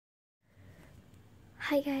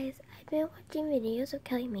Hi guys, I've been watching videos of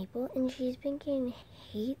Kelly Maple and she's been getting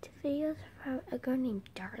hate videos from a girl named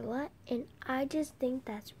Darla, and I just think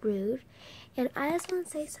that's rude, and I just want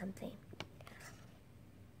to say something.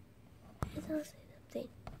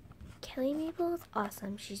 Kelly Maple is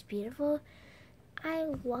awesome. She's beautiful. I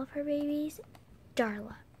love her babies.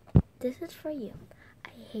 Darla, this is for you. I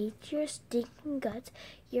hate your stinking guts.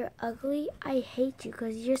 You're ugly. I hate you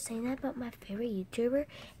because you're saying that about my favorite YouTuber.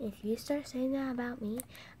 And if you start saying that about me,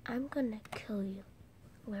 I'm gonna kill you.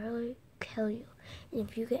 Literally kill you. And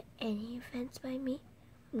if you get any offense by me,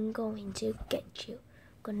 I'm going to get you.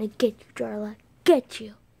 I'm gonna get you, Darla. Get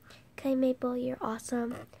you. Okay, Maple, you're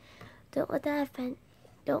awesome. Don't let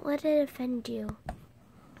it offend you.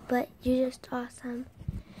 But you're just awesome.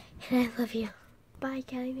 And I love you. Bye,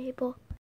 Kelly Maple.